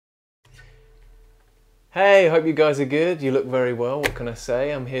Hey, hope you guys are good. You look very well, what can I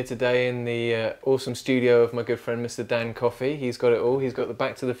say? I'm here today in the awesome studio of my good friend Mr. Dan Coffey. He's got it all. He's got the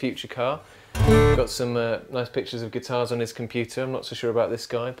Back to the Future car. Got some nice pictures of guitars on his computer. I'm not so sure about this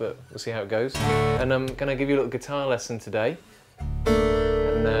guy, but we'll see how it goes. And I'm going to give you a little guitar lesson today.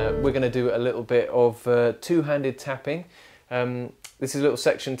 And we're going to do a little bit of two-handed tapping. This is a little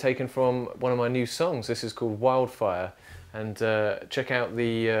section taken from one of my new songs. This is called Wildfire. And check out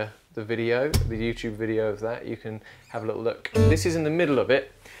the video, the YouTube video of that. You can have a little look. This is in the middle of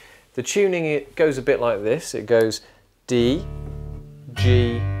it. The tuning, it goes a bit like this. It goes D,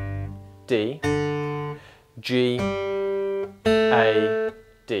 G, D, G, A,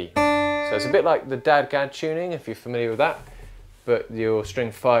 D. So it's a bit like the Dad-Gad tuning, if you're familiar with that, but your string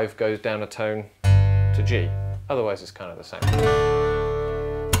 5 goes down a tone to G. Otherwise it's kind of the same.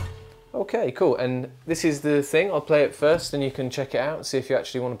 Okay, cool, and this is the thing. I'll play it first and you can check it out and see if you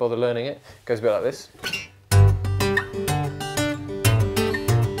actually want to bother learning it. It goes a bit like this.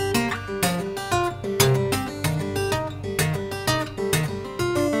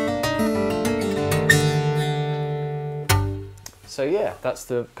 So yeah, that's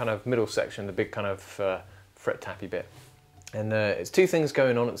the kind of middle section, the big kind of fret tappy bit. And it's two things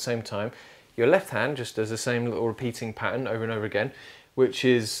going on at the same time. Your left hand just does the same little repeating pattern over and over again, which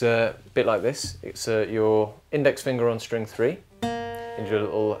is a bit like this. It's your index finger on string 3, and your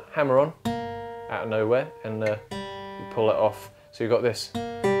little hammer on out of nowhere, and you pull it off. So you've got this.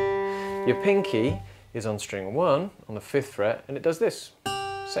 Your pinky is on string 1 on the 5th fret, and it does this.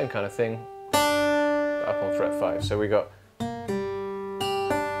 Same kind of thing, but up on fret 5. So we got,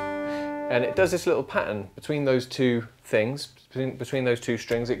 and it does this little pattern between those two things, between those two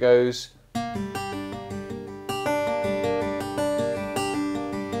strings. It goes.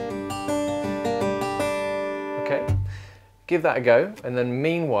 Give that a go, and then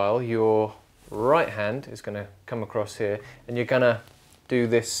meanwhile your right hand is going to come across here, and you're going to do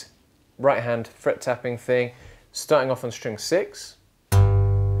this right hand fret tapping thing, starting off on string 6,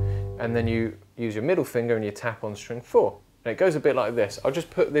 and then you use your middle finger and you tap on string 4. And it goes a bit like this. I'll just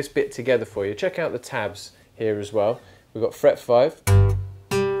put this bit together for you. Check out the tabs here as well. We've got fret 5,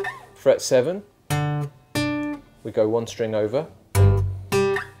 fret 7, we go one string over, and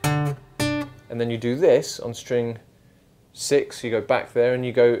then you do this on string 6, you go back there and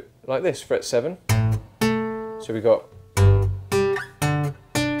you go like this, fret 7. So we got, then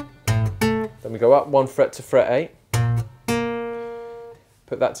we go up one fret to fret 8,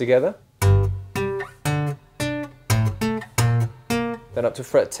 put that together, then up to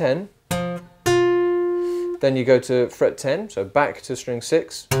fret 10, then you go to fret 10, so back to string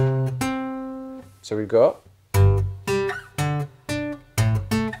 6, so we go up,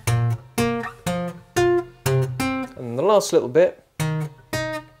 and the last little bit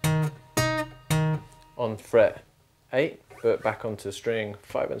on fret 8, but back onto string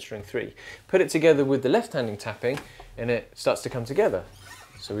 5 and string 3. Put it together with the left-handing tapping and it starts to come together.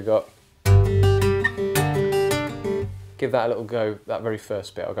 So we got, give that a little go, that very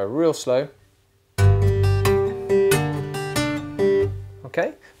first bit. I'll go real slow.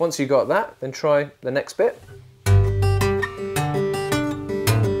 Okay, once you got that, then try the next bit.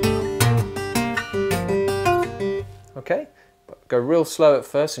 Okay, but go real slow at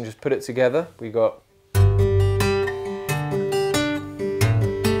first and just put it together. We got,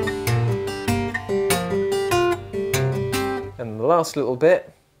 and the last little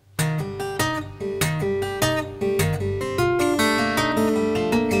bit,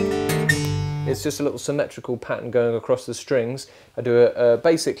 it's just a little symmetrical pattern going across the strings. I do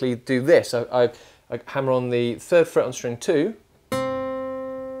basically do this. I hammer on the 3rd fret on string 2,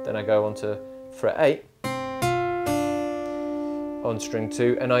 then I go on to fret 8 on string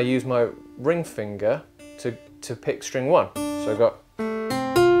 2, and I use my ring finger to pick string 1. So I got,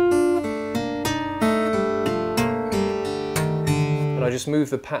 and I just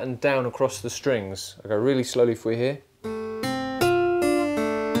move the pattern down across the strings. I go really slowly for you here.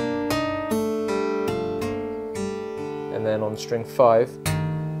 And then on string 5,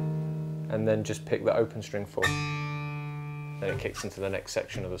 and then just pick the open string 4. Then it kicks into the next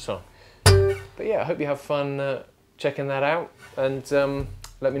section of the song. But yeah, I hope you have fun checking that out, and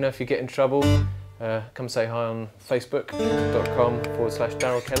let me know if you get in trouble. Come say hi on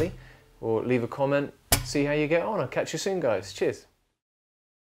facebook.com/Daryl Kellie, or leave a comment, see how you get on. I'll catch you soon, guys. Cheers.